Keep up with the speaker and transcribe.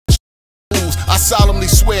I solemnly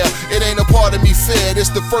swear, it ain't a part of me fair. It's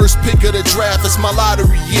the first pick of the draft, it's my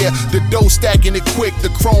lottery year. The dough stacking it quick, the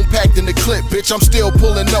chrome packed in the clip. Bitch, I'm still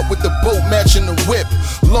pulling up with the boat matching the whip.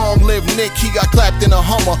 Long live Nick, he got clapped in a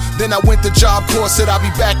Hummer. Then I went to Job Corps, said I'll be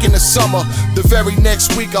back in the summer. The very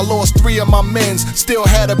next week I lost 3 of my mens. Still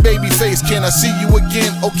had a baby face, can I see you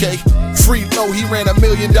again? Okay. Free low, he ran $1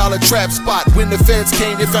 million trap spot. When the feds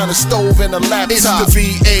came, they found a stove and a laptop. It's the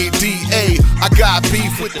VADA, I got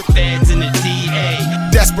beef with the feds and the DA.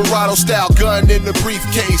 Desperado style gun in the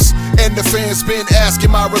briefcase. And the fans been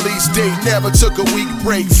asking my release date. Never took a week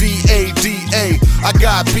break, VADA, I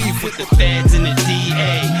got beef with the feds and the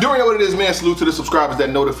DA. You already know what it is, man. Salute to the subscribers, that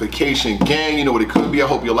notification gang. You know what it could be. I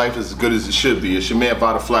hope your life is as good as it should be. It's your man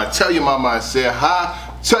Vada. Tell your mama I said hi.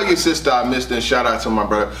 Tell your sister I missed her. And shout out to my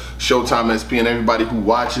brother Showtime SP and everybody who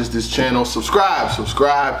watches this channel. Subscribe,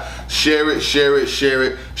 share it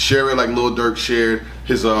like Lil Durk shared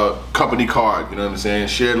his company card. You know what I'm saying?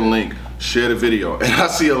 Share the link, share the video. And I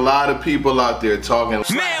see a lot of people out there talking.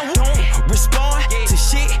 Man, don't respond to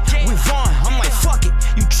shit with on. I'm like, fuck it,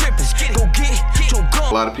 you trippin', go get your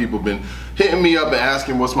gun. A lot of people been hitting me up and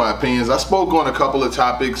asking what's my opinions. I spoke on a couple of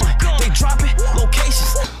topics. They dropping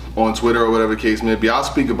locations on Twitter or whatever the case may be. I'll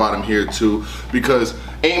speak about them here too, because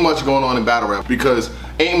ain't much going on in battle rap. What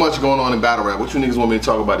you niggas want me to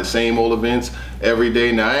talk about? The same old events every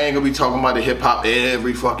day? Now, I ain't gonna be talking about the hip hop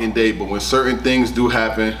every fucking day, but when certain things do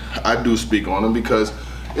happen, I do speak on them because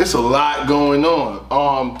it's a lot going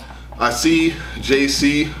on. I see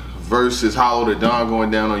JC versus Hollow the Don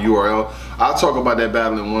going down on URL. I'll talk about that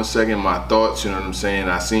battle in 1 second, my thoughts, you know what I'm saying?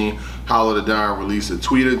 I seen Hollow the Don release a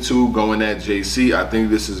tweet or two going at JC. I think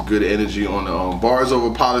this is good energy on the Bars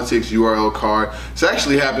Over Politics URL card. It's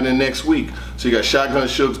actually happening next week. So you got Shotgun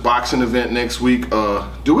Shook's boxing event next week.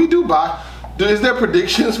 Is there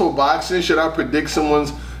predictions for boxing? Should I predict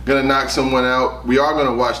someone's gonna knock someone out? We are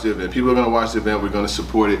gonna watch the event. People are gonna watch the event. We're gonna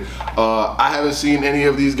support it. I haven't seen any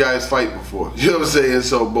of these guys fight before. You know what I'm saying?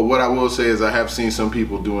 So, but what I will say is I have seen some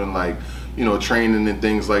people doing, like, you know, training and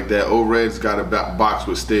things like that. O-Red's got a box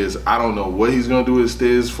with Stiz. I don't know what he's gonna do with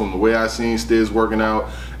Stiz. From the way I seen Stiz working out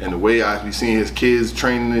and the way I be seeing his kids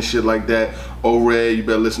training and shit like that, O-Red, you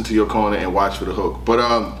better listen to your corner and watch for the hook. But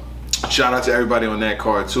shout out to everybody on that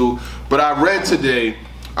card too. But I read today,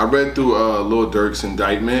 I read through Lil Durk's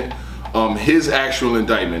indictment, his actual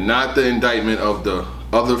indictment, not the indictment of the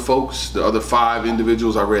other folks, the other 5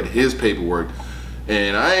 individuals. I read his paperwork,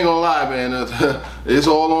 and I ain't gonna lie, man, it's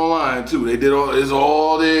all online too. It's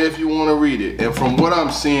all there if you want to read it. And from what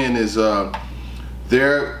I'm seeing is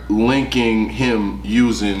they're linking him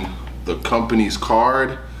using the company's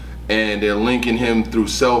card, and they're linking him through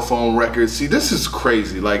cell phone records. See, this is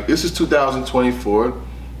crazy. Like, this is 2024.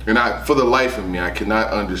 And for the life of me, I cannot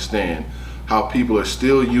understand how people are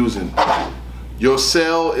still using. Your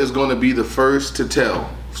cell is going to be the first to tell.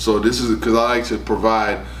 So this is because I like to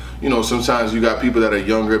provide, you know, sometimes you got people that are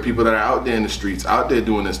younger, people that are out there in the streets, out there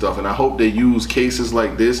doing this stuff. And I hope they use cases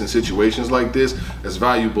like this and situations like this as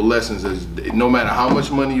valuable lessons. As no matter how much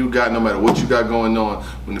money you got, no matter what you got going on,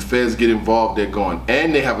 when the feds get involved, they're gone.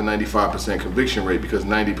 And they have a 95% conviction rate because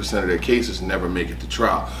 90% of their cases never make it to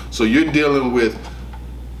trial. So you're dealing with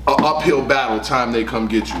an uphill battle time they come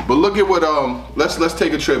get you. But look at what let's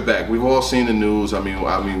take a trip back. We've all seen the news. I mean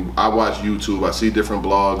I watch YouTube, I see different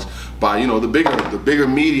blogs by, you know, the bigger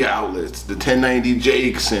media outlets, the 1090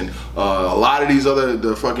 Jakes and a lot of these other,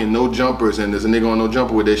 the fucking No Jumpers, and there's a nigga on No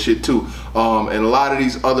Jumper with that shit too, and a lot of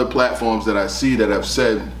these other platforms that I see that have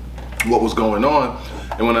said what was going on.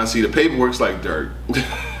 And when I see the paperwork, it's like, Durk,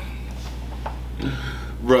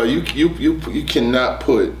 bro, you cannot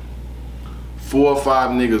put 4 or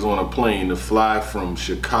 5 niggas on a plane to fly from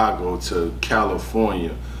Chicago to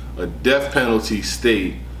California, a death penalty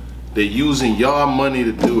state. They're using y'all money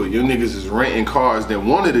to do it. Your niggas is renting cars. Then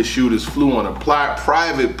one of the shooters flew on a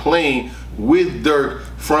private plane with Durk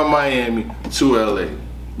from Miami to LA.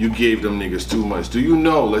 You gave them niggas too much. Do you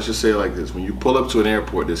know, let's just say it like this, when you pull up to an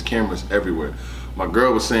airport, there's cameras everywhere. My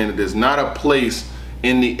girl was saying that there's not a place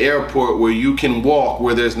in the airport where you can walk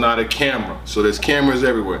where there's not a camera. So there's cameras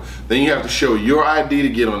everywhere. Then you have to show your ID to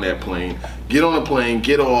get on that plane, get on the plane,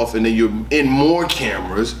 get off, and then you're in more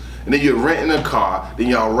cameras, and then you're renting a car, then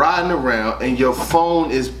y'all riding around, and your phone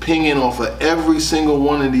is pinging off of every single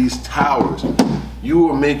one of these towers. You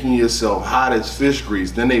are making yourself hot as fish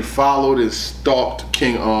grease. Then they followed and stalked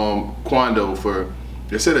King Quando for,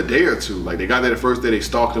 they said, a day or two. Like, they got there the first day, they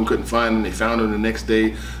stalked him, couldn't find him. They found him the next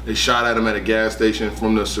day. They shot at him at a gas station.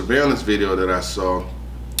 From the surveillance video that I saw,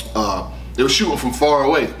 they were shooting from far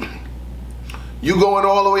away. You going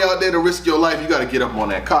all the way out there to risk your life, you gotta get up on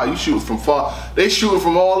that car. You shooting from far, they shooting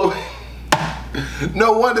from all the way.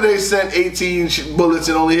 No wonder they sent 18 bullets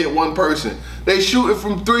and only hit one person. They shooting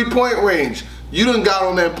from 3-point range. You done got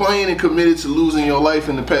on that plane and committed to losing your life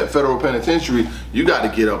in the federal penitentiary. You got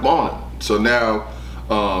to get up on it. So now,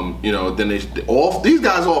 you know, then these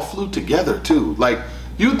guys all flew together too. Like,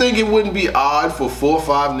 you think it wouldn't be odd for 4 or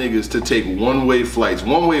 5 niggas to take one-way flights?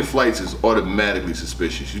 One-way flights is automatically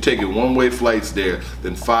suspicious. You taking one-way flights there,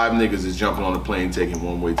 then 5 niggas is jumping on the plane taking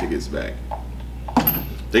one-way tickets back.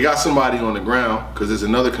 They got somebody on the ground because there's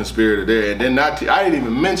another conspirator there, and then I didn't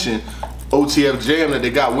even mention OTF Jam that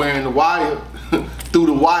they got wearing the wire through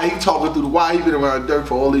the wire. He talking through the wire. He been around Durk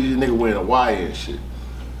for all these niggas wearing a wire and shit.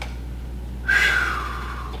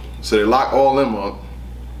 So they lock all them up,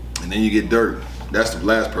 and then you get Durk. That's the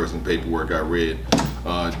last person paperwork I read.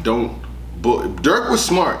 Don't book. Durk was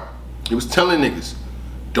smart. He was telling niggas,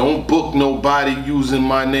 don't book nobody using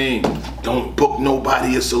my name. Don't book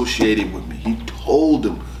nobody associated with me. He told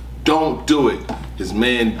them, don't do it. His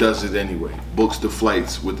man does it anyway. Books the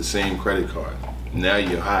flights with the same credit card. Now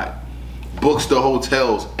you're hot. Books the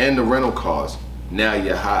hotels and the rental cars. Now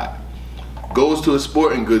you're hot. Goes to a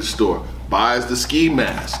sporting goods store. Buys the ski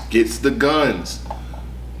mask. Gets the guns.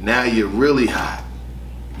 Now you're really hot.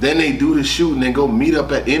 Then they do the shooting and go meet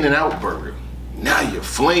up at In-N-Out Burger. Now you're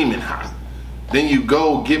flaming hot. Then you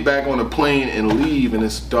go get back on a plane and leave, and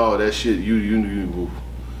it's that shit.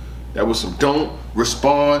 That was some don't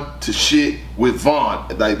respond to shit with Vaughn.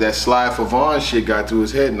 Like that slide for Vaughn shit got to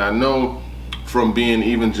his head, and I know from being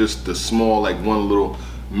even just the small, like one little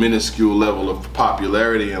minuscule level of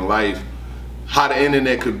popularity in life, how the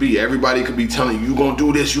internet could be. Everybody could be telling you, you gonna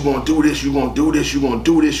do this, you gonna do this, you gonna do this, you gonna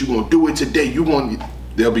do this, you gonna do it today,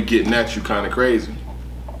 they'll be getting at you kind of crazy.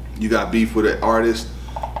 You got beef with an artist,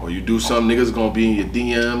 or you do something, niggas gonna be in your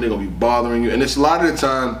DM, they're gonna be bothering you. And it's a lot of the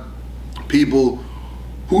time, people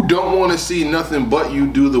who don't wanna see nothing but you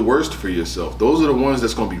do the worst for yourself. Those are the ones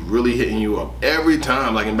that's gonna be really hitting you up every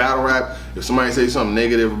time. Like in battle rap, if somebody says something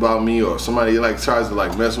negative about me, or somebody like tries to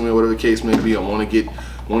like mess with me, whatever the case may be, I wanna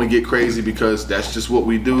get crazy because that's just what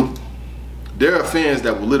we do. There are fans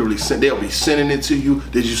that will literally they'll be sending it to you.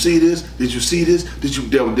 Did you see this? Did you see this?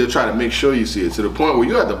 They'll try to make sure you see it, to the point where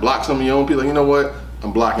you have to block some of your own people. Like, you know what?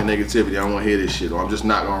 I'm blocking negativity. I don't want to hear this shit, or I'm just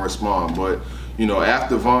not gonna respond. But you know,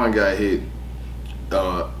 after Vaughn got hit,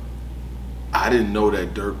 I didn't know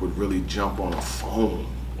that Durk would really jump on a phone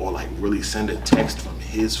or like really send a text from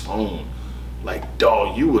his phone. Like,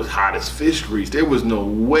 dog, you was hot as fish grease. There was no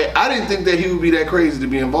way. I didn't think that he would be that crazy to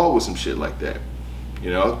be involved with some shit like that,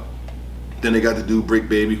 you know? Then they got the dude Brick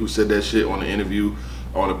Baby who said that shit on the interview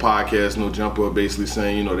on the podcast, No Jumper, basically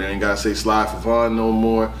saying, you know, they ain't gotta say slide for Vaughn no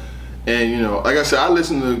more. And you know, like I said, I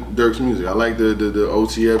listen to Durk's music. I like the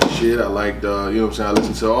OTF shit. I like the, you know what I'm saying, I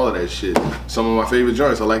listen to all of that shit. Some of my favorite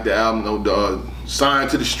joints. I like the album, Sign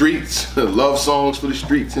to the Streets, Love Songs for the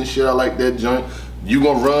Streets and shit. I like that joint. You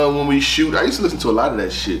Gonna Run When We Shoot. I used to listen to a lot of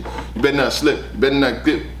that shit. You better not slip. You better not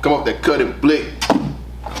come up that cut and blick.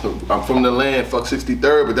 I'm from the land, fuck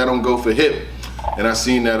 63rd, but that don't go for hip. And I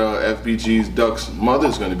seen that FBG's Duck's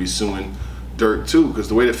mother's gonna be suing Durk too, because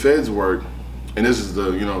the way the feds work, and this is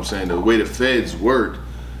the, you know what I'm saying, the way the feds work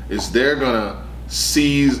is they're gonna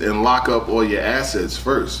seize and lock up all your assets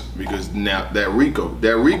first, because now that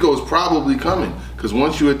RICO is probably coming, because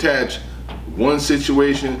once you attach one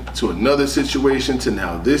situation to another situation to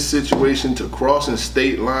now this situation to crossing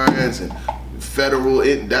state lines and federal,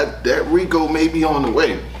 that RICO may be on the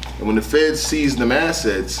way. And when the feds seize them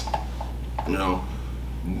assets, you know,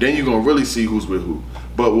 then you're gonna really see who's with who.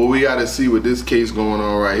 But what we gotta see with this case going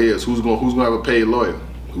on right here is who's gonna have a paid lawyer,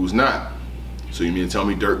 who's not. So you mean to tell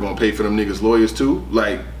me Durk gonna pay for them niggas' lawyers too?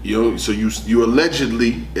 Like, you know, so you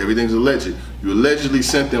allegedly, everything's alleged, you allegedly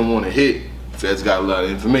sent them on a hit. Feds got a lot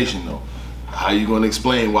of information though. How you gonna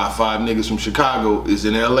explain why 5 niggas from Chicago is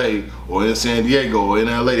in LA or in San Diego, or in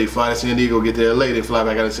LA, they fly to San Diego, get to LA, they fly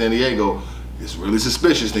back out of San Diego? It's really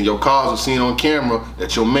suspicious. Then your cars are seen on camera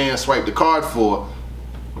that your man swiped the card for.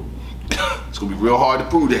 It's gonna be real hard to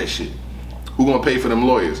prove that shit. Who gonna pay for them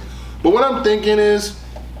lawyers? But what I'm thinking is,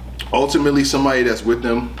 ultimately somebody that's with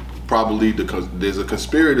them, probably there's a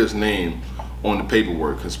conspirator's name on the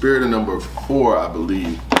paperwork. Conspirator number 4, I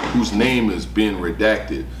believe, whose name is being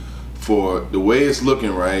redacted. For the way it's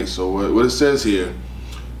looking, right? So what it says here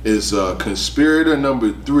is conspirator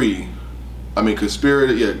number 3. I mean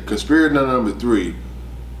conspirator number 3.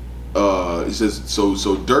 It says so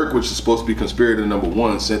Durk, which is supposed to be conspirator number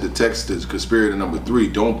 1, sent a text to conspirator number 3.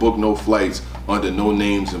 Don't book no flights under no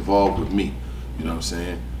names involved with me. You know what I'm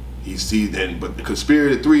saying? He sees then, but the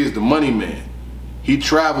conspirator 3 is the money man. He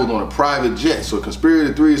traveled on a private jet. So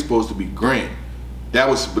conspirator 3 is supposed to be Grant. That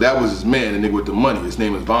was his man, the nigga with the money. His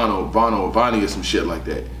name is Vani or some shit like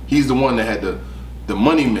that. He's the one that had the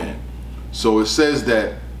money man. So it says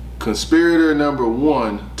that conspirator number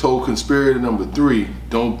 1 told conspirator number 3,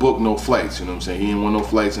 don't book no flights. You know what I'm saying? He didn't want no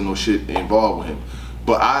flights and no shit involved with him.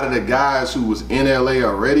 But out of the guys who was in LA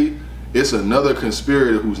already, it's another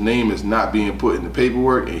conspirator whose name is not being put in the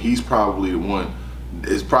paperwork, and he's probably the one.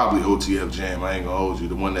 It's probably OTF Jam. I ain't gonna hold you.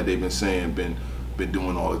 The one that they've been saying been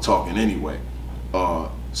doing all the talking anyway. And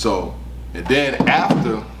then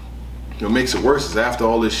after, what makes it worse is after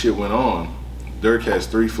all this shit went on, Durk has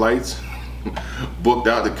 3 flights booked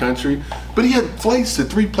out the country, but he had flights to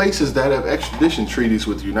 3 places that have extradition treaties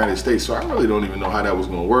with the United States. So I really don't even know how that was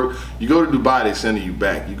going to work. You go to Dubai, they're sending you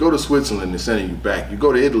back. You go to Switzerland, they're sending you back. You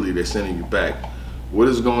go to Italy, they're sending you back. What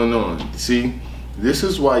is going on? See, this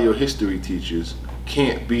is why your history teachers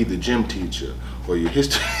can't be the gym teacher or your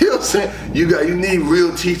history. You know what I'm saying? You need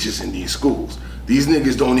real teachers in these schools. These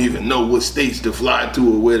niggas don't even know what states to fly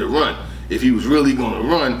to or where to run. If he was really gonna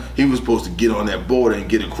run, he was supposed to get on that border and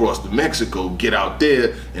get across to Mexico, get out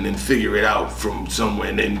there, and then figure it out from somewhere,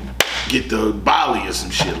 and then get to Bali or some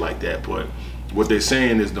shit like that. But what they're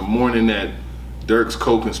saying is the morning that Durk's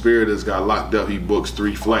co-conspirators got locked up, he books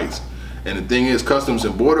 3 flights. And the thing is, Customs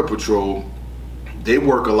and Border Patrol, they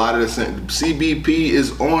work a lot of the same. CBP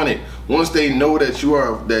is on it. Once they know that you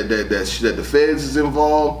are that the feds is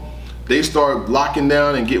involved, they start locking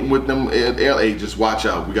down and getting with them. Hey, just watch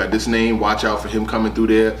out. We got this name. Watch out for him coming through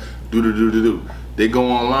there. Do. They go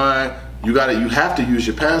online. You have to use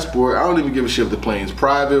your passport. I don't even give a shit if the plane's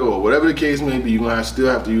private or whatever the case may be. You're gonna still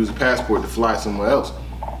have to use a passport to fly somewhere else.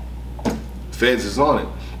 Feds is on it.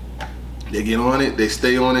 They get on it. They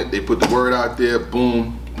stay on it. They put the word out there.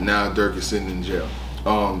 Boom. Now Durk is sitting in jail.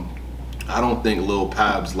 I don't think Lil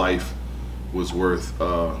Pab's life was worth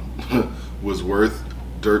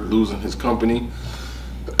Durk losing his company,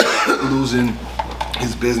 losing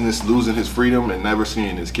his business, losing his freedom, and never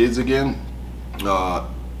seeing his kids again.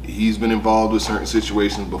 He's been involved with certain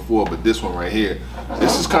situations before, but this one right here,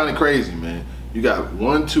 this is kind of crazy, man. You got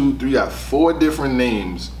 1, 2, 3, 4 different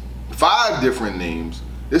names, 5 different names.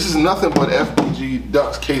 This is nothing but FBG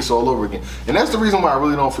Duck's case all over again. And that's the reason why I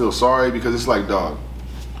really don't feel sorry, because it's like, dog,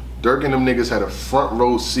 Durk and them niggas had a front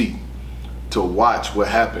row seat to watch what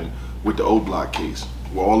happened with the O-Block case,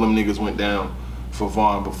 where all them niggas went down for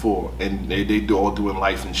Vaughn before, and they all doing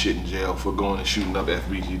life and shit in jail for going and shooting up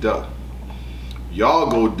FBG Duck. Y'all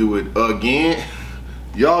go do it again.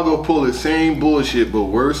 Y'all go pull the same bullshit, but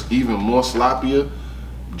worse, even more sloppier.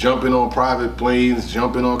 Jumping on private planes,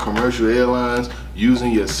 jumping on commercial airlines,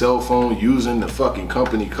 using your cell phone, using the fucking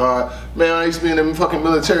company card. Man, I used to be in the fucking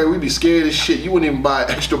military. We'd be scared as shit. You wouldn't even buy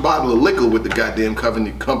an extra bottle of liquor with the goddamn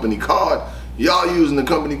company card. Y'all using the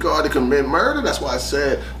company card to commit murder? That's why I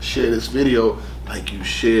said share this video like you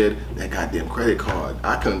shared that goddamn credit card.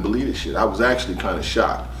 I couldn't believe this shit. I was actually kind of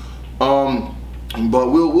shocked.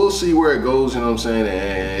 But we'll see where it goes, you know what I'm saying?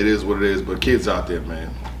 And it is what it is. But kids out there,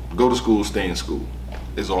 man, go to school, stay in school,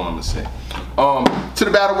 is all I'm gonna say. To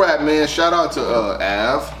the battle rap, man, shout out to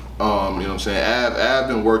Av. You know what I'm saying? Av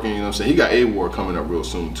been working, you know what I'm saying? He got A-Ward coming up real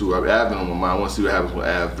soon too. Av been on my mind. I want to see what happens with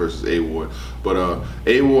Av versus A-Ward. But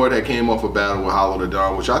A-Ward that came off a battle with Hollow the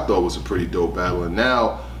Don, which I thought was a pretty dope battle. And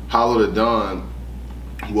now Hollow the Don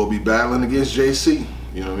will be battling against JC.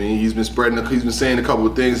 You know what I mean? He's been saying a couple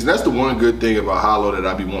of things. And that's the one good thing about Hollow that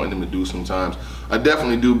I be wanting him to do sometimes. I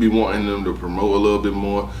definitely do be wanting him to promote a little bit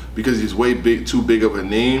more, because he's way too big of a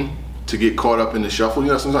name to get caught up in the shuffle. You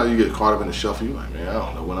know, sometimes you get caught up in the shuffle. You're like, man, I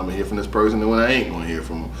don't know when I'm gonna hear from this person and when I ain't gonna hear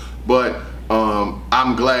from him. But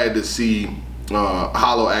I'm glad to see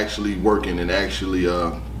Hollow actually working and actually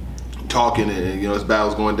talking. And you know, his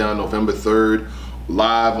battle's going down November 3rd,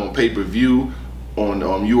 live on pay-per-view on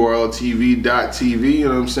urltv.tv. You know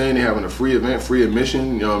what I'm saying? They're having a free event, free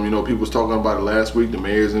admission. You know, people was talking about it last week. The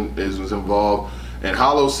mayor was involved. And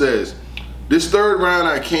Hollow says, this 3rd round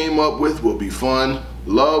I came up with will be fun.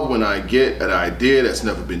 Love when I get an idea that's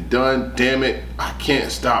never been done. Damn it, I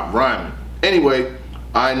can't stop rhyming. Anyway,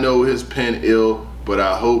 I know his pen ill, but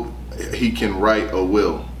I hope he can write a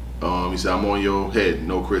will. He said, I'm on your head,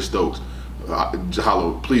 no Chris Stokes.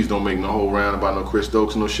 Hollow, please don't make no whole round about no Chris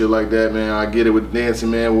Stokes and no shit like that, man. I get it with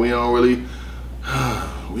dancing, man. We don't really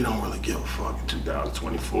give a fuck in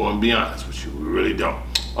 2024, and be honest with you, we really don't.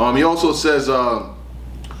 He also says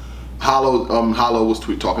Hollow was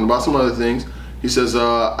talking about some other things. He says,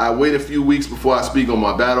 I wait a few weeks before I speak on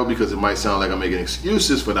my battle because it might sound like I'm making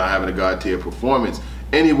excuses for not having a God tier performance.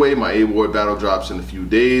 Anyway, my A-Ward battle drops in a few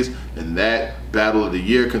days, and that battle of the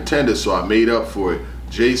year contender, so I made up for it.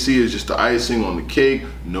 JC is just the icing on the cake,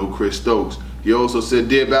 no Chris Stokes. He also said,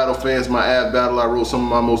 "Dear battle fans, my ab battle, I wrote some of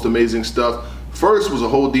my most amazing stuff. First was a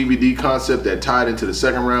whole DVD concept that tied into the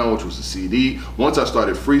second round, which was a CD. Once I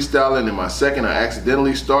started freestyling, in my second, I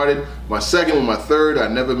accidentally started. My second and my third, I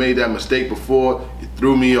never made that mistake before. It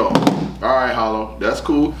threw me off." All right, Hollow, that's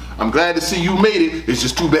cool. I'm glad to see you made it. It's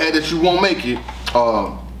just too bad that you won't make it.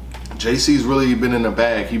 JC's really been in the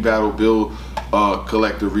bag. He battled Bill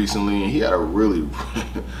Collector recently, and he had a really,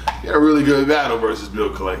 good battle versus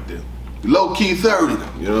Bill Collector. Low key 30,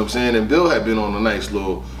 you know what I'm saying? And Bill had been on a nice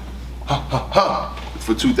little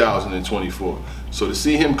for 2024. So to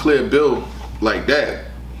see him clear Bill like that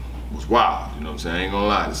was wild, you know what I'm saying? I ain't gonna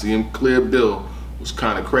lie. To see him clear Bill was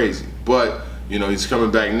kind of crazy. But, you know, he's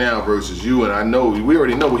coming back now versus you, and I know, we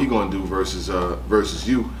already know what he's gonna do versus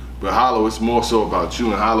you. But Hollow, it's more so about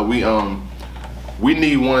you. And Hollow, we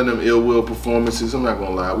need one of them Ill Will performances. I'm not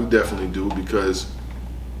gonna lie, we definitely do, because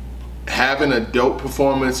having a dope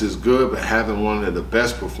performance is good, but having one of the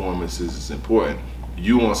best performances is important.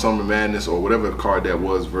 You on Summer Madness or whatever card that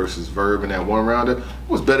was versus Verb in that one rounder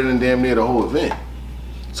was better than damn near the whole event.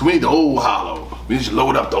 So we need the old Hollow. We need to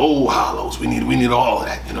load up the old Hollows. We need all of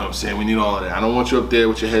that. You know what I'm saying? We need all of that. I don't want you up there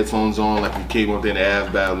with your headphones on like you came up there in the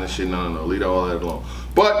ass battle and shit. No. Leave all that alone.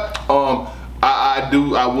 But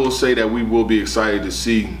I will say that we will be excited to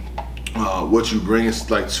see what you bring. It's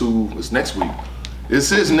next week.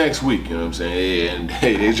 This is next week, you know what I'm saying? And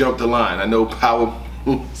hey, they jumped the line. I know Power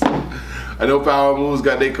Moves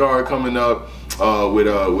got their card coming up with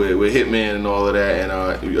Hitman and all of that.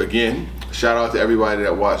 And again, shout out to everybody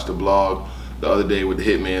that watched the blog the other day with the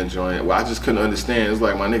Hitman joint. Well, I just couldn't understand. It's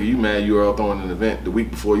like, my nigga, you mad you were throwing an event the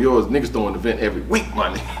week before yours? Niggas throwing an event every week,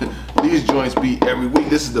 my nigga. These joints be every week.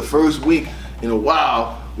 This is the first week in a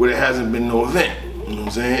while where there hasn't been no event. You know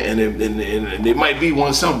what I'm saying? And there might be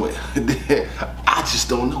one somewhere. I just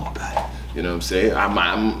don't know about it. You know what I'm saying?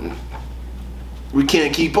 We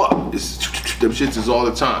can't keep up. Them shits is all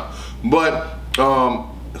the time. But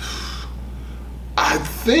I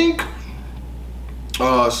think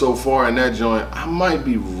so far in that joint, I might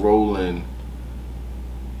be rolling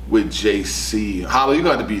with JC. Hollow, you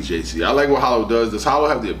got to beat JC. I like what Hollow does. Does Hollow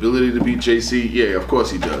have the ability to beat JC? Yeah, of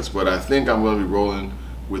course he does. But I think I'm going to be rolling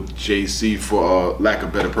with JC for lack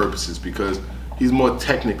of better purposes, because he's more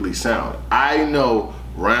technically sound. I know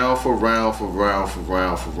round for round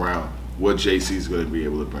what JC is going to be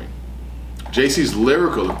able to bring. JC's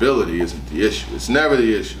lyrical ability isn't the issue. It's never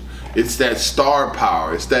the issue. It's that star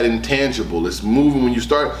power. It's that intangible. It's moving. When you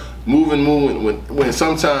start moving. When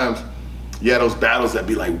sometimes you have those battles that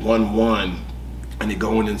be like 1-1 and you're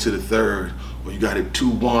going into the third, or you got it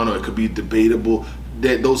 2-1, or it could be debatable.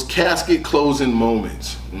 Those casket closing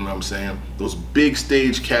moments, you know what I'm saying? Those big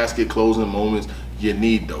stage casket closing moments, you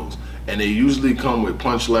need those. And they usually come with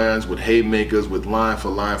punchlines, with haymakers, with line for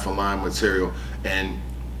line material. And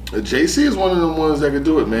JC is one of the ones that could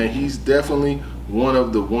do it, man. He's definitely one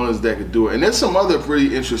of the ones that could do it. And there's some other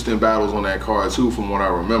pretty interesting battles on that card too, from what I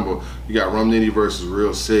remember. You got Rum Nitty versus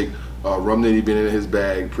Real Sick. Rum Nitty been in his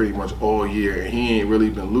bag pretty much all year, and he ain't really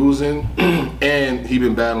been losing, and he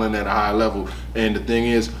been battling at a high level. And the thing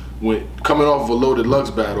is, when coming off of a Loaded Lux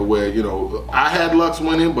battle where, you know, I had Lux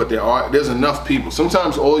winning, but there's enough people.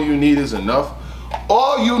 Sometimes all you need is enough.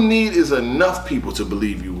 All you need is enough people to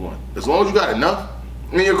believe you won. As long as you got enough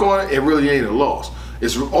in your corner, it really ain't a loss.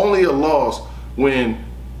 It's only a loss when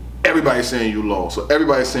everybody's saying you lost, so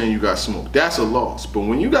everybody's saying you got smoked. That's a loss. But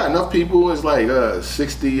when you got enough people, it's like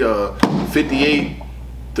 58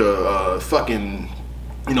 to fucking,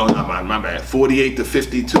 you know, my bad, 48 to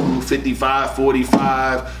 52, 55,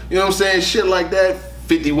 45, you know what I'm saying? Shit like that,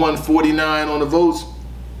 51, 49 on the votes.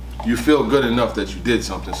 You feel good enough that you did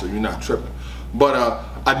something, so you're not tripping. But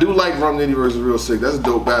I do like Rum Nitty versus Real Sick. That's a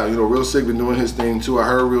dope battle. You know, Real Sick been doing his thing too. I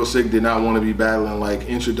heard Real Sick did not want to be battling like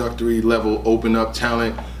introductory level open up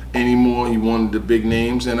talent anymore. He wanted the big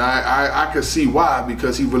names, and I could see why,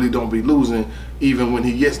 because he really don't be losing even when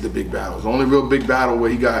he gets the big battles. The only real big battle where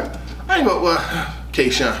he got,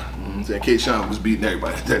 K-Shine. I'm saying K-Shine was beating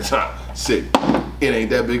everybody at that time. Sick. It ain't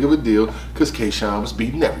that big of a deal, because K-Shine was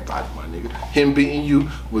beating everybody, my nigga. Him beating you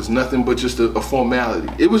was nothing but just a formality.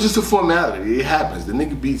 It was just a formality. It happens. The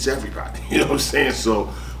nigga beats everybody. You know what I'm saying? So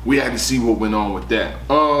we had to see what went on with that.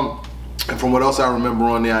 And from what else I remember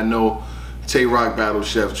on there, I know Tay Rock battled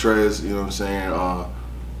Chef Trez. You know what I'm saying?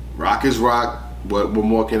 Rock is rock. What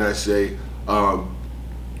more can I say?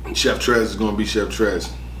 Chef Trez is gonna be Chef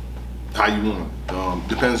Trez. How you want?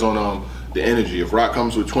 Depends on the energy. If Rock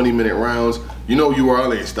comes with 20-minute rounds, you know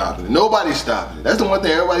URL ain't stopping it. Nobody's stopping it. That's the one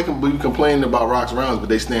thing everybody can be complaining about Rock's rounds, but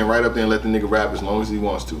they stand right up there and let the nigga rap as long as he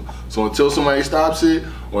wants to. So until somebody stops it,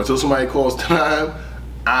 or until somebody calls time,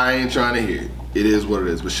 I ain't trying to hear it. It is what it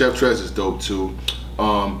is. But Chef Trez is dope too.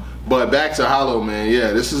 But back to Hollow, man.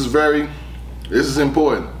 Yeah, this is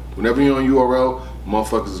important. Whenever you're on URL,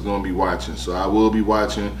 motherfuckers is gonna be watching. So I will be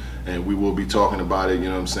watching, and we will be talking about it. You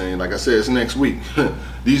know what I'm saying? Like I said, it's next week.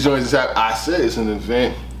 These joints is happening. I said it's an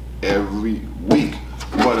event every week.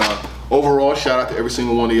 But overall, shout out to every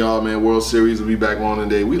single one of y'all, man. World Series will be back on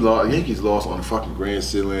today. We lost. Yankees lost on the fucking Grand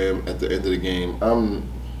Slam at the end of the game.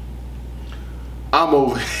 I'm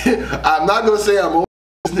over it. I'm not gonna say I'm over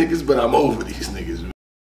these niggas, but I'm over these niggas. Man.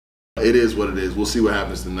 It is what it is. We'll see what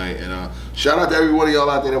happens tonight. And shout out to every one of y'all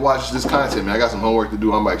out there that watches this content, man. I got some homework to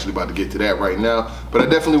do. I'm actually about to get to that right now. But I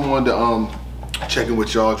definitely wanted to check in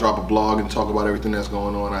with y'all, drop a blog, and talk about everything that's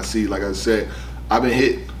going on. I see, like I said, I've been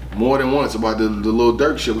hit more than once about the Lil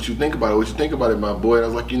Durk shit. What you think about it? What you think about it, my boy? And I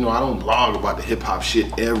was like, you know, I don't blog about the hip hop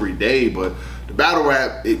shit every day, but the battle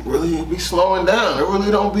rap, it really be slowing down. There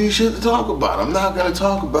really don't be shit to talk about. I'm not gonna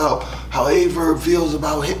talk about how Averb feels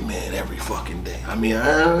about Hitman every fucking day. I mean,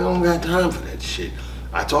 I don't got time for that shit.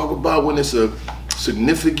 I talk about when it's a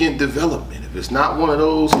significant development. If it's not one of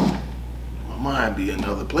those, my mind be in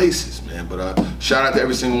other places, man. But shout out to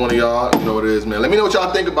every single one of y'all. You know what it is, man. Let me know what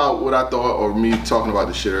y'all think about what I thought, or me talking about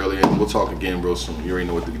this shit earlier, and we'll talk again real soon. You already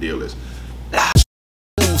know what the deal is.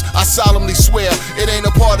 I solemnly swear, it ain't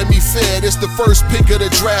a part of me fair. It's the first pick of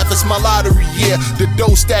the draft, it's my lottery year. The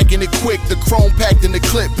dough stacking it quick, the chrome packed in the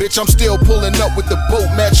clip. Bitch, I'm still pulling up with the boat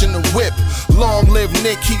matching the whip. Long live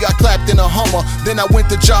Nick, he got clapped in a Hummer. Then I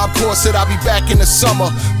went to Job Corps, said I'll be back in the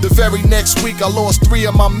summer. The very next week I lost 3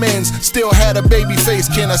 of my men's. Still had a baby face,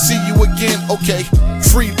 can I see you again? Okay.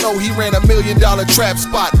 Free low, he ran $1 million trap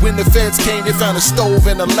spot. When the feds came, they found a stove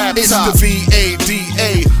and a laptop. It's the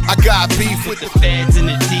VADA, I got beef with the feds and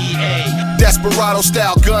the DA. Desperado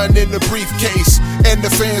style gun in the briefcase. And the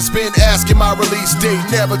fans been asking my release date.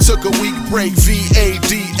 Never took a week break.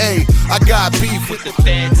 VADA, I got beef with the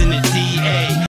feds and the DA.